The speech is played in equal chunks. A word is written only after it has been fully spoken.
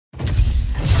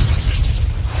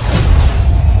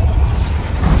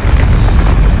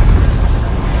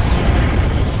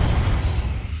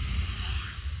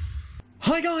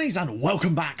guys, and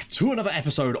welcome back to another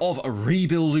episode of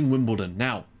Rebuilding Wimbledon.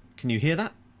 Now, can you hear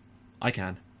that? I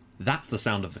can. That's the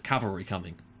sound of the cavalry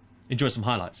coming. Enjoy some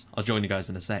highlights. I'll join you guys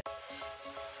in a sec.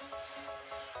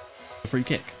 Free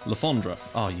kick. Lafondra.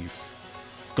 Oh,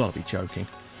 you've got to be joking.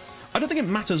 I don't think it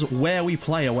matters where we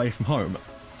play away from home.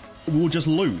 We'll just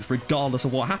lose regardless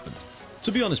of what happens.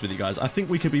 To be honest with you guys, I think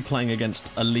we could be playing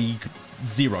against a League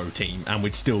 0 team and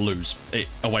we'd still lose it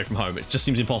away from home. It just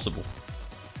seems impossible.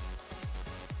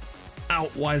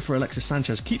 Out wide for Alexis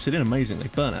Sanchez, keeps it in amazingly.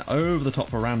 Burnett over the top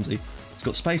for Ramsey. He's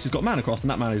got space, he's got man across,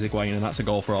 and that man is Higuain, and that's a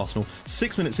goal for Arsenal.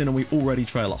 6 minutes in and we already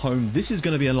trail at home. This is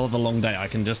going to be another long day, I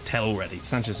can just tell already.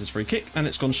 Sanchez's free kick, and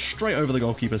it's gone straight over the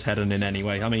goalkeeper's head and in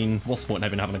anyway. I mean, what's the point in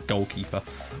even having a goalkeeper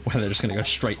when they're just going to go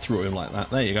straight through him like that?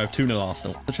 There you go, 2-0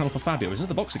 Arsenal. The channel for Fabio, he's into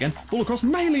the box again. Ball across,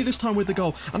 Melee this time with the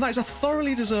goal, and that is a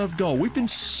thoroughly deserved goal. We've been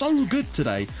so good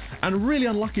today, and really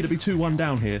unlucky to be 2-1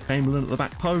 down here. Chamberlain at the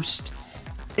back post.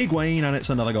 Higuain, and it's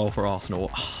another goal for Arsenal.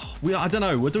 I don't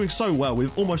know, we're doing so well.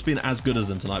 We've almost been as good as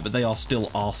them tonight, but they are still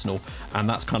Arsenal, and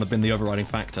that's kind of been the overriding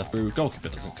factor. Goalkeeper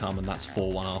doesn't come, and that's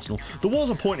 4-1 Arsenal. There was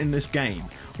a point in this game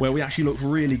where we actually looked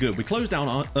really good. We closed down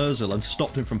Ozil and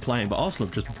stopped him from playing, but Arsenal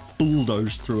have just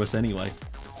bulldozed through us anyway.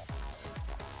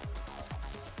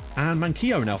 And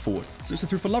Manquillo now forward. Slips it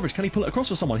through for Loveridge. Can he pull it across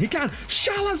for someone? He can.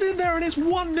 Shala's in there and it's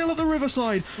 1-0 at the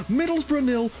Riverside. Middlesbrough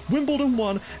 0, Wimbledon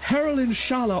 1. Herolin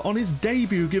Shala on his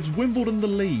debut gives Wimbledon the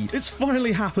lead. It's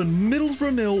finally happened.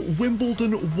 Middlesbrough 0,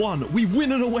 Wimbledon 1. We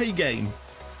win an away game.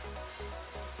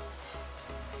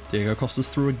 Diego Costa's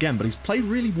through again, but he's played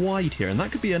really wide here, and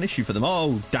that could be an issue for them.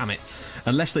 Oh, damn it.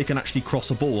 Unless they can actually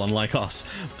cross a ball, unlike us.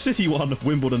 City 1,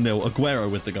 Wimbledon 0. Aguero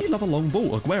with the goal. They love a long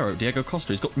ball. Aguero, Diego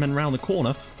Costa, he's got men round the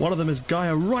corner. One of them is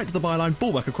Gaia right to the byline,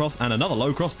 ball back across, and another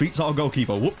low cross beats our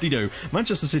goalkeeper. Whoop-de-doo.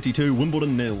 Manchester City 2,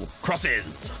 Wimbledon 0.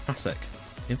 Crosses. Asek.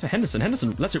 In for Henderson.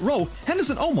 Henderson lets it roll.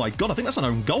 Henderson, oh my god, I think that's an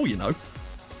own goal, you know.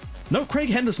 No, Craig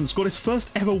Henderson scored his first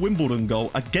ever Wimbledon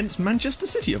goal against Manchester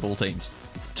City of all teams.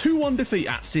 2-1 defeat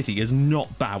at City is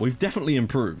not bad. We've definitely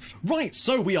improved. Right,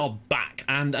 so we are back.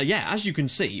 And yeah, as you can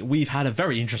see, we've had a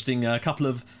very interesting couple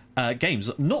of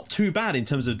games. Not too bad in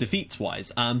terms of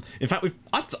defeats-wise. In fact,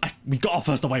 we got our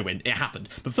first away win. It happened.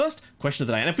 But first, question of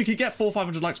the day. And if we could get 400 or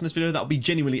 500 likes on this video, that would be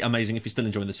genuinely amazing if you're still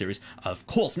enjoying the series. Of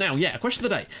course. Now, yeah, question of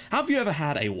the day. Have you ever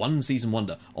had a one-season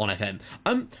wonder on FM?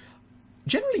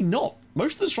 Generally not.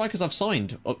 Most of the strikers I've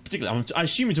signed, particularly, I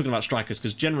assume you're talking about strikers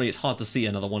because generally it's hard to see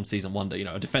another one-season wonder. You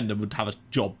know, a defender would have a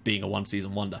job being a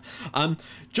one-season wonder.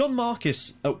 John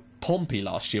Marcus at Pompey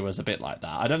last year was a bit like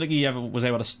that. I don't think he ever was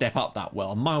able to step up that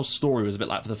well. Miles Story was a bit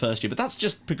like for the first year, but that's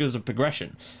just because of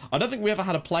progression. I don't think we ever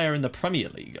had a player in the Premier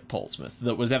League at Portsmouth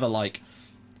that was ever like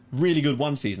really good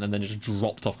one season and then just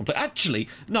dropped off completely. Actually,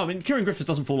 no, I mean, Kieran Griffiths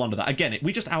doesn't fall under that. Again,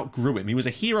 we just outgrew him. He was a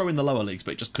hero in the lower leagues,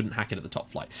 but just couldn't hack it at the top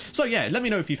flight. So yeah, let me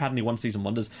know if you've had any one-season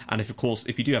wonders, and if, of course,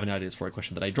 if you do have any ideas for a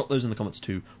question of the day, drop those in the comments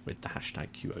too with the hashtag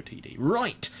QOTD.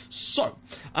 Right, so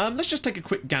let's just take a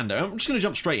quick gander. I'm just going to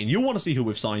jump straight in. You'll want to see who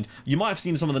we've signed. You might have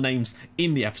seen some of the names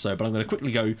in the episode, but I'm going to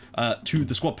quickly go to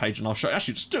the squad page, and I'll show you.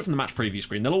 Actually, just do it from the match preview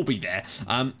screen. They'll all be there.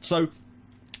 So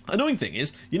annoying thing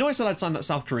is, you know I said I'd sign that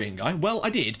South Korean guy? Well,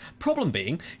 I did. Problem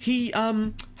being, he,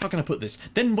 how can I put this?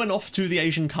 Then went off to the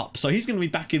Asian Cup. So he's going to be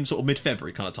back in sort of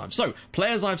mid-February kind of time. So,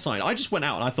 players I've signed, I just went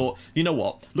out and I thought, you know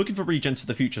what? Looking for regens for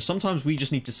the future, sometimes we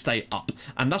just need to stay up.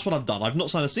 And that's what I've done. I've not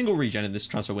signed a single regen in this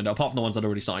transfer window, apart from the ones I'd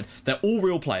already signed. They're all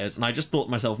real players, and I just thought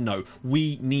to myself, no,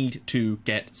 we need to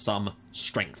get some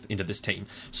strength into this team.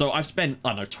 So I've spent, I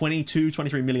don't know, 22,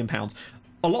 23 million pounds.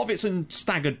 A lot of it's in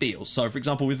staggered deals. So, for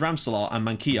example, with Ramselaar and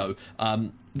Manquillo,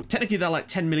 technically they're like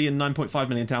 10 million, 9.5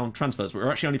 million pound transfers, but we're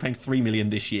actually only paying 3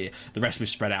 million this year. The rest we've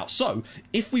spread out. So,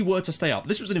 if we were to stay up,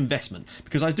 this was an investment,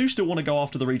 because I do still want to go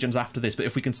after the regions after this, but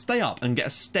if we can stay up and get a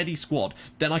steady squad,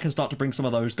 then I can start to bring some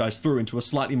of those guys through into a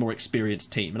slightly more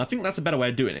experienced team. And I think that's a better way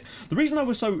of doing it. The reason I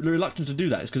was so reluctant to do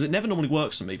that is because it never normally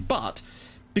works for me, but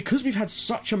because we've had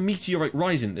such a meteoric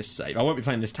rise in this save, I won't be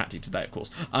playing this tactic today, of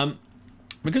course,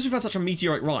 because we've had such a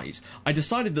meteoric rise, I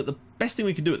decided that the best thing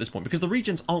we can do at this point, because the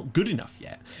regions aren't good enough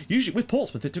yet. Usually with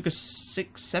Portsmouth, it took us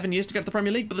 6-7 years to get to the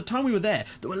Premier League, but the time we were there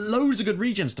were loads of good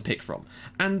regions to pick from.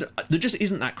 And there just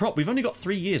isn't that crop. We've only got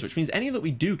 3 years, which means any that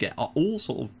we do get are all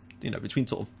sort of, you know, between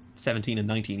sort of 17 and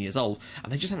 19 years old,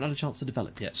 and they just haven't had a chance to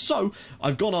develop yet. So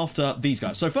I've gone after these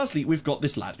guys. So firstly, we've got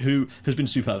this lad who has been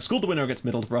superb. Scored the winner against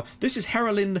Middlesbrough. This is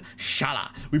Herolin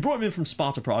Shala. We brought him in from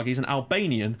Sparta Prague. He's an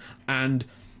Albanian, and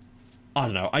I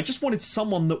don't know, I just wanted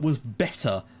someone that was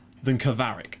better than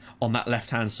Cavalry on that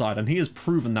left-hand side, and he has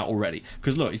proven that already.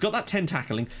 Because look, he's got that 10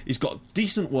 tackling, he's got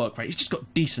decent work rate, he's just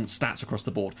got decent stats across the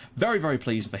board. Very, very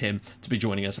pleased for him to be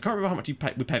joining us. I can't remember how much we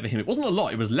paid for him. It wasn't a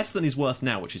lot, it was less than he's worth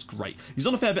now, which is great. He's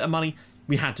on a fair bit of money.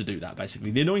 We had to do that,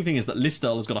 basically. The annoying thing is that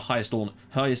Lister has got a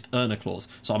highest earner clause,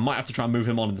 so I might have to try and move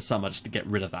him on in the summer just to get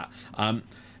rid of that.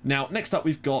 Now, next up,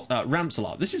 we've got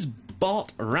Ramselaar. This is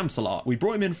Bart Ramselaar. We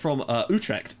brought him in from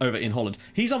Utrecht over in Holland.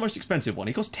 He's our most expensive one.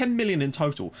 He costs 10 million in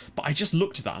total, but I just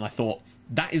looked at that and I thought,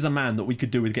 that is a man that we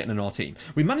could do with getting in our team.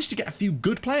 We managed to get a few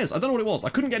good players. I don't know what it was. I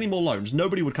couldn't get any more loans.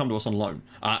 Nobody would come to us on loan.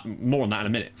 More on that in a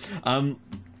minute.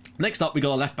 Next up, we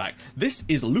got a left back. This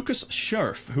is Lucas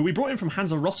Scherf, who we brought in from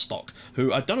Hansa Rostock,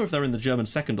 who I don't know if they're in the German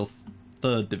second or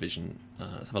third division.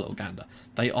 Let's have a little gander.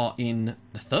 They are in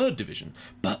the third division,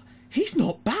 but he's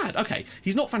not bad. Okay,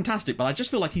 he's not fantastic, but I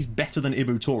just feel like he's better than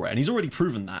Ibu Toure, and he's already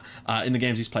proven that in the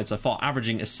games he's played so far,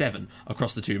 averaging a 7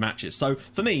 across the 2 matches. So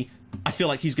for me, I feel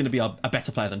like he's going to be a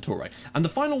better player than Toure. And the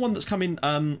final one that's come in,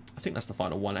 I think that's the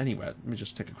final one anyway. Let me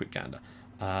just take a quick gander.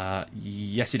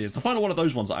 Yes, it is. The final one of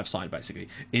those ones that I've signed, basically,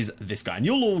 is this guy. And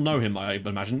you'll all know him, I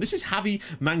imagine. This is Javi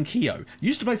Manquillo.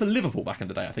 Used to play for Liverpool back in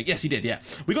the day, I think. Yes, he did, yeah.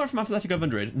 We got him from Atletico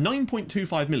Madrid,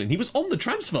 9.25 million. He was on the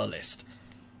transfer list.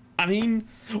 I mean,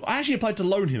 I actually applied to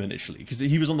loan him initially because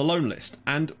he was on the loan list,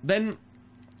 and then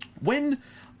when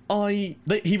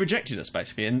he rejected us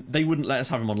basically, and they wouldn't let us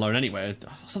have him on loan anyway.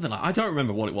 Something like, I don't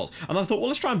remember what it was. And I thought, well,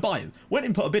 let's try and buy him. Went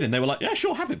and put a bid in. They were like, yeah,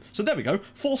 sure, have him. So there we go.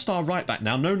 4-star right back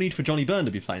now. No need for Johnny Byrne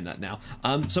to be playing that now.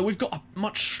 So we've got a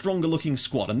much stronger looking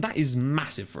squad, and that is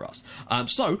massive for us.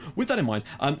 So with that in mind,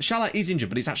 Shala is injured,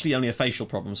 but it's actually only a facial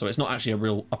problem, so it's not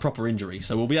actually a proper injury.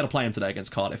 So we'll be able to play him today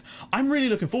against Cardiff. I'm really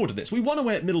looking forward to this. We won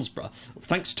away at Middlesbrough,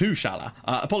 thanks to Shala.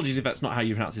 Apologies if that's not how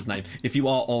you pronounce his name. If you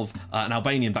are of an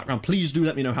Albanian background, please do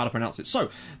let me know how to pronounce it.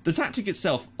 So the tactic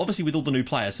itself, obviously with all the new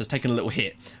players, has taken a little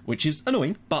hit, which is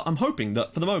annoying, but I'm hoping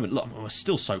that for the moment, look, we're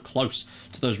still so close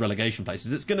to those relegation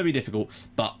places. It's going to be difficult,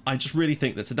 but I just really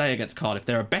think that today against Cardiff,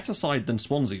 they're a better side than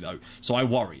Swansea, though, so I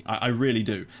worry. I really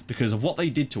do, because of what they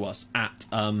did to us at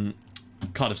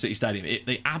Cardiff City Stadium.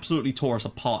 They absolutely tore us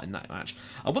apart in that match.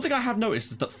 One thing I have noticed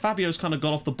is that Fabio's kind of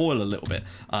gone off the boil a little bit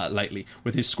lately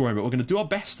with his scoring, but we're going to do our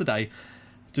best today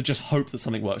to just hope that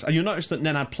something works. And you'll notice that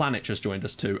Nenad Planic has joined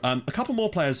us too. A couple more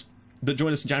players that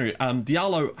joined us in January.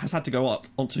 Diallo has had to go up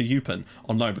onto Eupen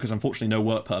on loan because unfortunately no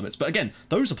work permits. But again,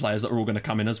 those are players that are all going to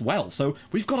come in as well. So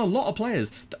we've got a lot of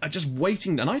players that are just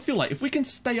waiting. And I feel like if we can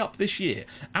stay up this year,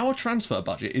 our transfer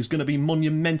budget is going to be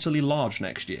monumentally large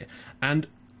next year. And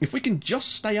if we can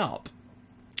just stay up,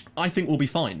 I think we'll be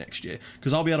fine next year,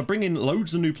 because I'll be able to bring in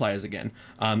loads of new players again,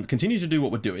 continue to do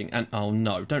what we're doing, and oh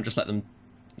no, don't just let them...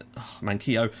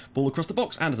 Manquillo, ball across the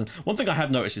box, Anderson. One thing I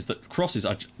have noticed is that crosses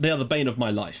they are the bane of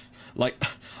my life. Like,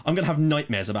 I'm going to have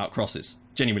nightmares about crosses.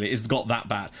 Genuinely, it's got that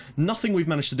bad. Nothing we've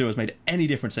managed to do has made any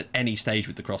difference at any stage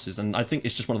with the crosses, and I think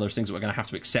it's just one of those things that we're going to have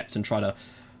to accept and try to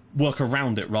work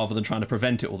around it rather than trying to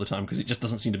prevent it all the time, because it just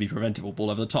doesn't seem to be preventable.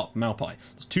 Ball over the top, Malpai.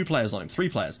 There's 2 players on him, 3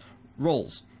 players.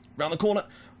 Rolls. Round the corner.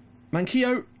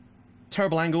 Manquillo.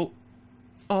 Terrible angle.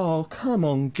 Oh, come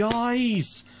on,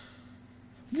 guys.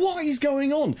 What is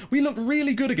going on? We looked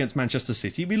really good against Manchester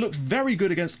City. We looked very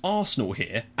good against Arsenal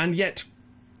here, and yet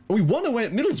we won away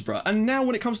at Middlesbrough. And now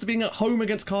when it comes to being at home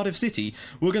against Cardiff City,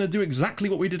 we're going to do exactly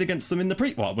what we did against them in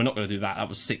the well, we're not going to do that. That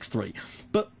was 6-3.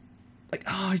 But like,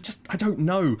 I don't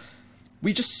know.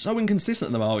 We're just so inconsistent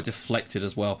at the moment. Oh, it deflected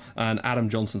as well. And Adam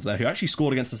Johnson's there, who actually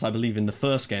scored against us, I believe, in the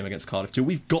first game against Cardiff too.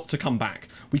 We've got to come back.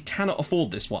 We cannot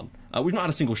afford this one. We've not had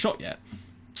a single shot yet.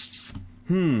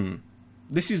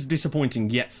 This is disappointing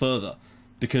yet further,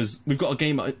 because we've got a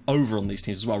game over on these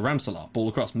teams as well. Ramselaar, ball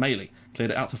across, Mealy,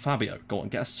 cleared it out to Fabio. Go on,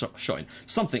 get a shot in.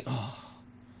 Something. Oh,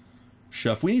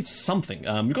 Scherf, we need something.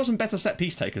 We've got some better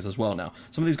set-piece takers as well now.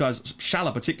 Some of these guys,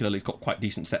 Shala particularly, has got quite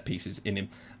decent set-pieces in him.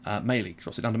 Mealy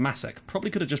drops it down to Masek.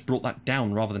 Probably could have just brought that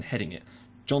down rather than heading it.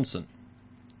 Johnson.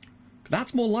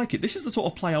 That's more like it. This is the sort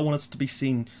of play I want us to be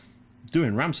seen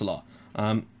doing, Ramselaar.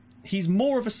 He's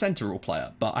more of a central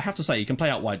player, but I have to say, he can play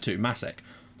out wide too. Masek.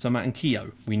 So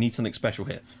Manquillo, we need something special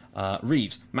here.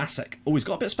 Reeves, Masek. Oh, he's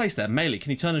got a bit of space there. Mealy, can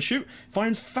he turn and shoot?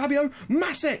 Finds Fabio.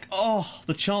 Masek! Oh,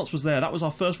 the chance was there. That was our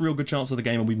first real good chance of the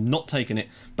game, and we've not taken it,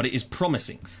 but it is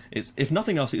promising. If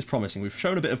nothing else, it is promising. We've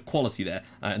shown a bit of quality there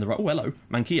in the right. Oh, hello.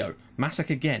 Manquillo. Masek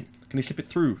again. Can he slip it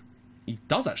through? He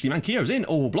does, actually. Manquillo's in.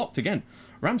 Oh, blocked again.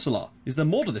 Ramselaar. Is there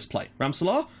more to this play?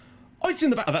 Ramselaar? Oh, it's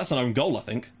in the back. Oh, that's an own goal, I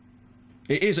think.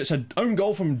 It is. It's an own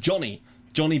goal from Johnny.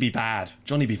 Johnny be bad.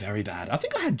 Johnny be very bad. I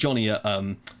think I had Johnny at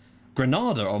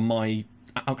Granada on my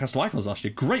outcast to icons last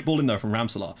year. Great ball in there from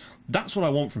Ramsalar. That's what I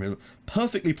want from him.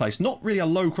 Perfectly placed. Not really a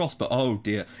low cross, but oh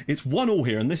dear. It's 1-1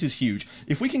 here, and this is huge.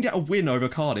 If we can get a win over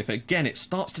Cardiff, again, it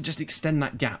starts to just extend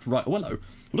that gap. Right, well, hello.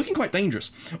 Looking quite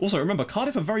dangerous. Also, remember,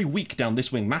 Cardiff are very weak down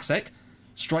this wing. Masek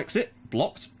strikes it,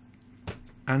 blocked.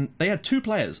 And they had 2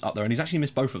 players up there, and he's actually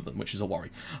missed both of them, which is a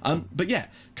worry. But yeah,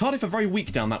 Cardiff are very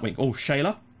weak down that wing. Oh,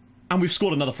 Shayla. And we've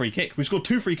scored another free kick. We've scored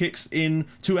 2 free kicks in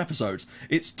 2 episodes.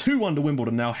 It's 2-1 to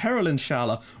Wimbledon now. Herolin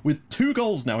Shala with 2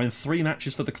 goals now in 3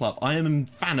 matches for the club. I am a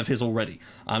fan of his already.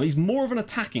 He's more of an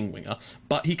attacking winger,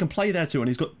 but he can play there too, and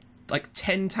he's got like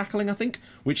 10 tackling, I think,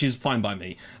 which is fine by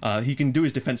me. He can do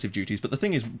his defensive duties, but the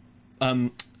thing is,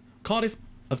 Cardiff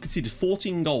have conceded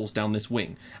 14 goals down this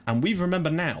wing, and we've, remember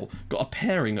now, got a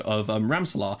pairing of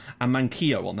Ramsalar and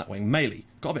Manquillo on that wing. Melee.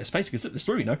 Got a bit of space, he can slip this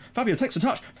through, you know. Fabio takes a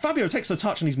touch. Fabio takes a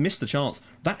touch, and he's missed the chance.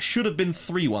 That should have been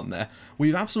 3-1 there.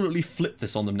 We've absolutely flipped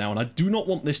this on them now, and I do not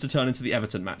want this to turn into the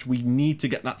Everton match. We need to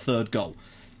get that 3rd goal.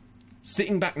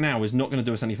 Sitting back now is not going to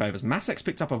do us any favours. Masek's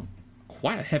picked up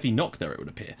quite a heavy knock there, it would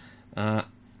appear.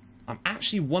 I'm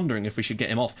actually wondering if we should get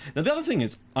him off. Now, the other thing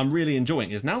is I'm really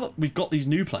enjoying is now that we've got these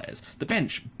new players, the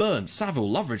bench, Burns, Saville,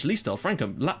 Loveridge, Leasdale,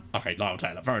 Frankham, okay, Lyle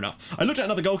Taylor, fair enough. I looked at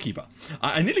another goalkeeper.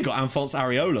 I nearly got Alphonse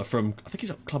Areola from, I think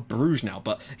he's at Club Bruges now,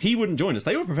 but he wouldn't join us.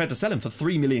 They were prepared to sell him for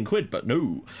 3 million quid, but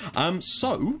no.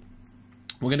 So,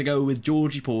 we're going to go with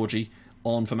Georgie Porgy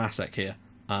on for Masek here.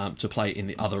 To play in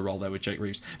the other role there with Jake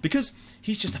Reeves, because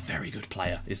he's just a very good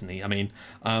player, isn't he? I mean,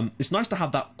 it's nice to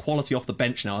have that quality off the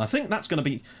bench now, and I think that's going to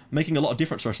be making a lot of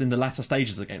difference for us in the latter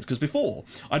stages of the games, because before,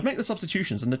 I'd make the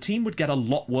substitutions and the team would get a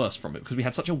lot worse from it, because we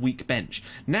had such a weak bench.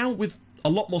 Now, with a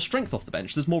lot more strength off the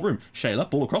bench, there's more room. Shayla,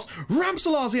 ball across,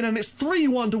 Ramsalar's in, and it's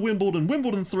 3-1 to Wimbledon.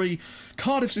 Wimbledon 3,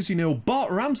 Cardiff City 0.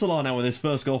 Bart Ramsalar now with his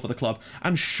 1st goal for the club,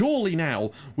 and surely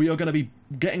now we are going to be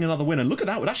getting another win, and look at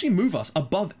that, would actually move us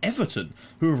above Everton,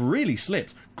 who have really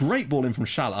slipped. Great ball in from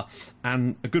Shala,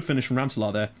 and a good finish from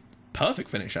Ramsalar there. Perfect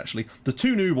finish, actually. The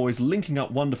 2 new boys linking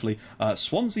up wonderfully.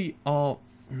 Swansea are...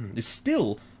 is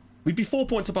still... we'd be 4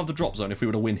 points above the drop zone if we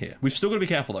were to win here. We've still got to be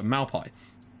careful, though. Malpai.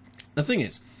 The thing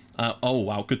is... oh,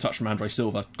 wow, good touch from Andre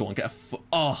Silva. Go on, get a foot.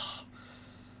 Oh,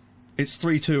 it's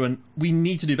 3-2, and we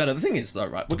need to do better. The thing is, though,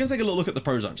 right, we're going to take a little look at the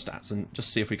Pro Zone stats and just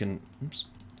see if we can... oops,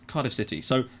 Cardiff City.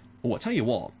 So, oh, I'll tell you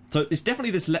what. So, it's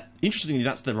definitely this... interestingly,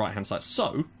 that's the right-hand side.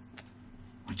 So,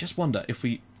 I just wonder if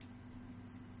we...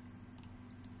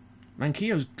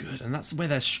 Manquillo's good, and that's where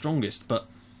they're strongest, but...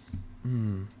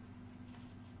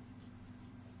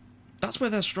 that's where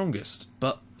they're strongest,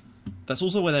 but that's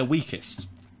also where they're weakest.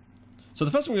 So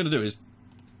the first thing we're going to do is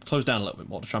close down a little bit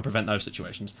more to try and prevent those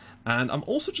situations. And I'm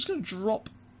also just going to drop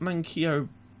Manquillo...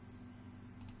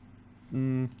 just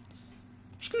going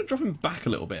to drop him back a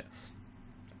little bit.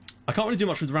 I can't really do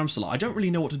much with Ramsalar. I don't really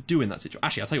know what to do in that situation.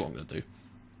 Actually, I'll tell you what I'm going to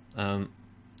do.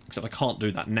 Except I can't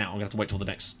do that now. I'm going to have to wait till the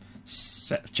next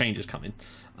set of changes come in.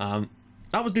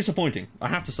 That was disappointing, I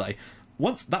have to say.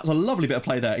 That was a lovely bit of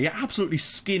play there. He absolutely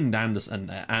skinned Anderson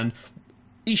there, and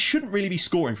he shouldn't really be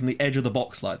scoring from the edge of the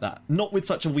box like that. Not with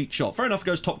such a weak shot. Fair enough, it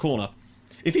goes top corner.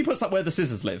 If he puts that where the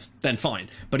scissors live, then fine.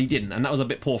 But he didn't, and that was a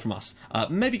bit poor from us.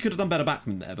 Maybe could have done better back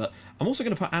from there, but I'm also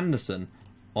going to put Anderson...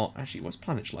 oh, actually, what's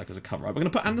Planic like as a cover? Right, we're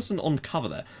going to put Anderson on cover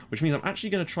there, which means I'm actually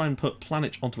going to try and put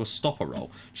Planic onto a stopper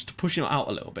role, just to push him out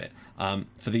a little bit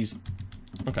for these...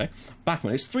 okay,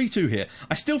 Backman, it's 3-2 here.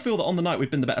 I still feel that on the night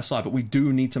we've been the better side, but we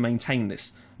do need to maintain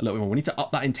this a little bit more. We need to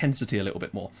up that intensity a little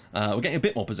bit more. We're getting a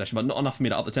bit more possession, but not enough for me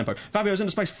to up the tempo. Fabio's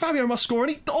into space. Fabio must score,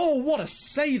 and he... oh, what a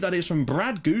save that is from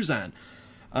Brad Guzan.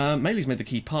 Mealy's made the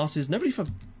key passes. Nobody for...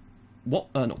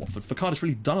 not Watford. For Cardiff's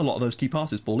really done a lot of those key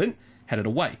passes. Ball in, headed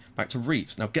away. Back to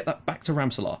Reeves. Now get that back to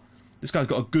Ramsalar. This guy's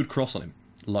got a good cross on him.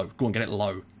 Low. Go on, get it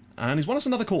low. And he's won us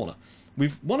another corner.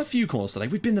 We've won a few corners today.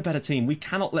 We've been the better team. We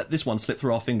cannot let this one slip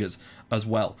through our fingers as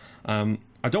well.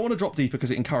 I don't want to drop deeper because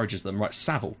it encourages them. Right,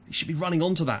 Saville. He should be running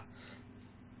onto that.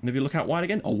 Maybe look out wide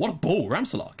again. Oh, what a ball.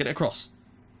 Ramsalar. Get it across.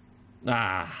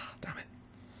 Ah, damn it.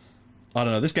 I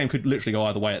don't know. This game could literally go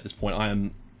either way at this point. I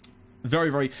am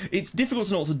very... it's difficult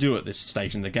to know what to do at this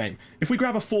stage in the game. If we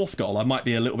grab a 4th goal, I might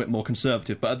be a little bit more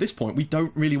conservative. But at this point, we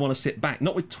don't really want to sit back.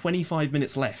 Not with 25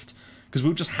 minutes left. Because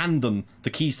we'll just hand them the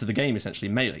keys to the game, essentially,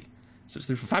 Melee. So it's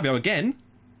through for Fabio again.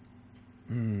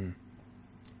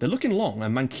 They're looking long,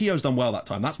 and Manquillo's done well that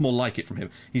time. That's more like it from him.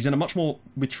 He's in a much more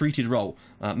retreated role.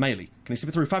 Melee, can he slip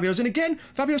it through? Fabio's in again.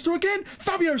 Fabio's through again.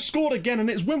 Fabio scored again, and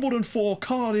it's Wimbledon 4,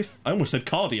 Cardiff... I almost said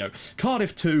cardio.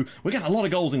 Cardiff 2. We're getting a lot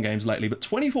of goals in games lately, but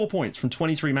 24 points from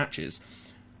 23 matches.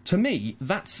 To me,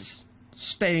 that's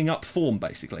staying up form,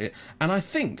 basically. And I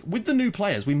think, with the new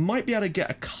players, we might be able to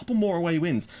get a couple more away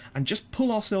wins and just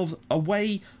pull ourselves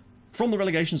away from the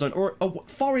relegation zone, or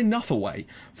far enough away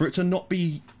for it to not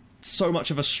be so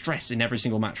much of a stress in every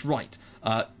single match. Right,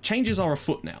 changes are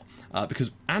afoot now,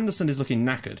 because Anderson is looking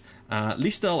knackered.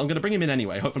 Liestel, I'm going to bring him in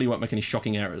anyway. Hopefully he won't make any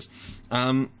shocking errors.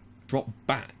 Drop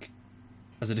back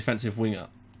as a defensive winger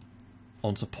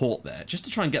on support there, just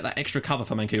to try and get that extra cover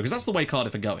for Manquillo, because that's the way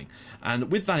Cardiff are going.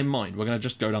 And with that in mind, we're going to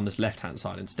just go down this left-hand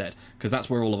side instead, because that's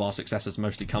where all of our successes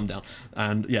mostly come down.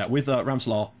 And yeah, with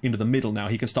Ramselaar into the middle now,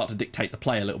 he can start to dictate the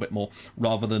play a little bit more,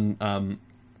 rather than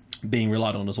being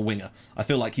relied on as a winger. I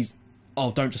feel like he's...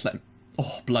 Oh, don't just let him...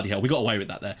 Oh, bloody hell, we got away with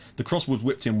that there. The cross was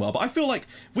whipped in well, but I feel like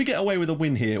if we get away with a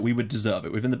win here, we would deserve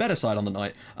it. We've been the better side on the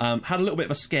night. Had a little bit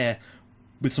of a scare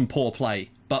with some poor play,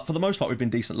 but for the most part we've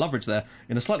been decent. Leverage there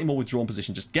in a slightly more withdrawn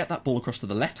position. Just get that ball across to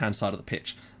the left-hand side of the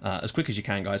pitch as quick as you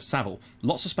can, guys. Saville,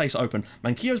 lots of space open.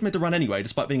 Manquillo's made the run anyway,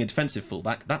 despite being a defensive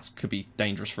fullback. That could be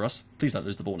dangerous for us. Please don't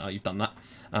lose the ball now, you've done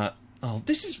that. Oh,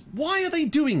 this is... Why are they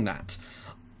doing that?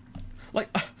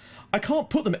 Like... I can't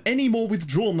put them any more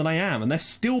withdrawn than I am, and they're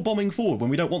still bombing forward when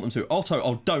we don't want them to. Otto,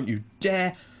 oh, don't you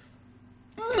dare.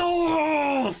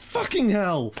 No! Fucking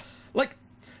hell! Like,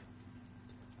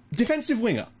 defensive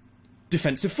winger,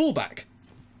 defensive fullback,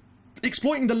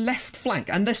 exploiting the left flank,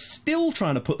 and they're still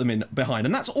trying to put them in behind,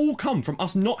 and that's all come from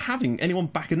us not having anyone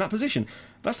back in that position.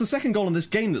 That's the second goal in this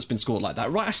game that's been scored like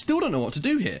that. Right, I still don't know what to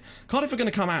do here. Cardiff are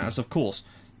going to come at us, of course.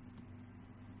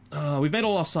 We've made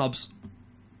all our subs.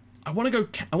 I want to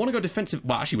go defensive.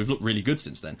 Well, actually, we've looked really good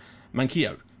since then.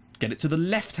 Manquillo, get it to the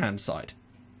left-hand side.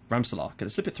 Ramselaar, get it,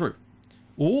 slip it through.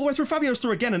 All the way through. Fabio's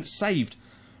through again, and it's saved.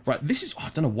 Right, this is... Oh, I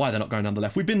don't know why they're not going down the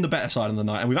left. We've been the better side on the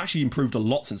night, and we've actually improved a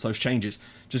lot since those changes.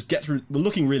 Just get through. We're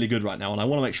looking really good right now, and I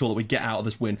want to make sure that we get out of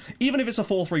this win. Even if it's a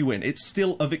 4-3 win, it's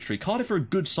still a victory. Cardiff are a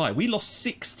good side. We lost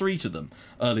 6-3 to them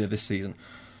earlier this season.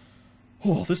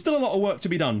 Oh, there's still a lot of work to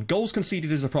be done. Goals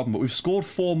conceded is a problem, but we've scored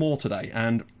 4 more today,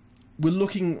 and... we're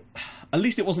looking... At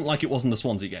least it wasn't like it was in the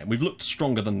Swansea game. We've looked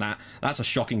stronger than that. That's a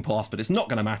shocking pass, but it's not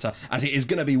going to matter, as it is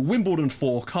going to be Wimbledon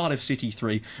 4, Cardiff City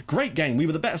 3. Great game. We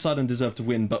were the better side and deserved to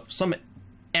win, but some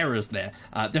errors there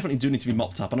definitely do need to be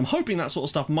mopped up, and I'm hoping that sort of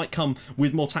stuff might come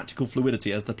with more tactical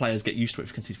fluidity as the players get used to it.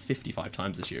 We've conceded 55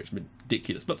 times this year. It's been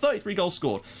ridiculous, but 33 goals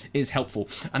scored is helpful,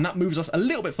 and that moves us a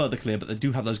little bit further clear, but they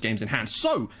do have those games in hand.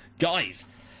 So, guys...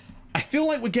 I feel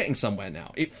like we're getting somewhere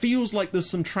now. It feels like there's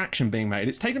some traction being made.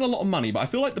 It's taken a lot of money, but I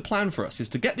feel like the plan for us is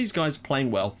to get these guys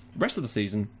playing well rest of the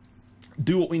season,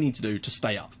 do what we need to do to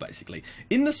stay up, basically.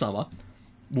 In the summer,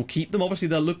 we'll keep them. Obviously,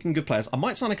 they're looking good players. I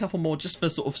might sign a couple more just for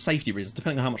sort of safety reasons,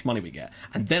 depending on how much money we get.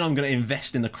 And then I'm going to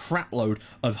invest in the crap load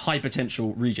of high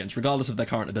potential regens, regardless of their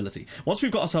current ability. Once we've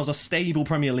got ourselves a stable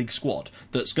Premier League squad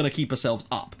that's going to keep ourselves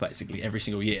up, basically, every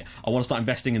single year, I want to start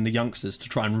investing in the youngsters to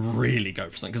try and really go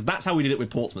for something, because that's how we did it with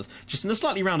Portsmouth, just in a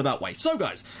slightly roundabout way. So,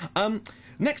 guys,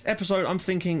 next episode, I'm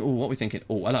thinking... Oh, what are we thinking?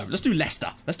 Oh, hello. Let's do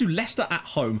Leicester. Let's do Leicester at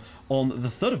home on the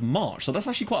 3rd of March. So that's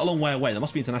actually quite a long way away. There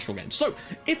must be international games. So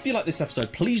if you like this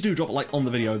episode, please do drop a like on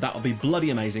the video. That would be bloody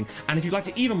amazing. And if you'd like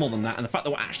it even more than that, and the fact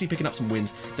that we're actually picking up some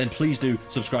wins, then please do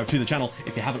subscribe to the channel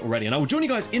if you haven't already. And I will join you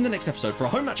guys in the next episode for a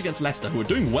home match against Leicester, who are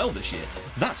doing well this year.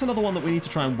 That's another one that we need to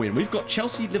try and win. We've got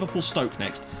Chelsea, Liverpool, Stoke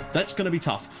next. That's going to be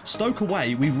tough. Stoke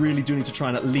away, we really do need to try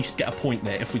and at least get a point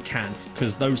there if we can,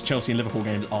 because those Chelsea and Liverpool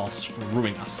games are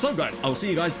screwing us. So guys, I'll see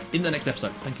you guys in the next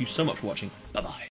episode. Thank you so much for watching. Bye-bye.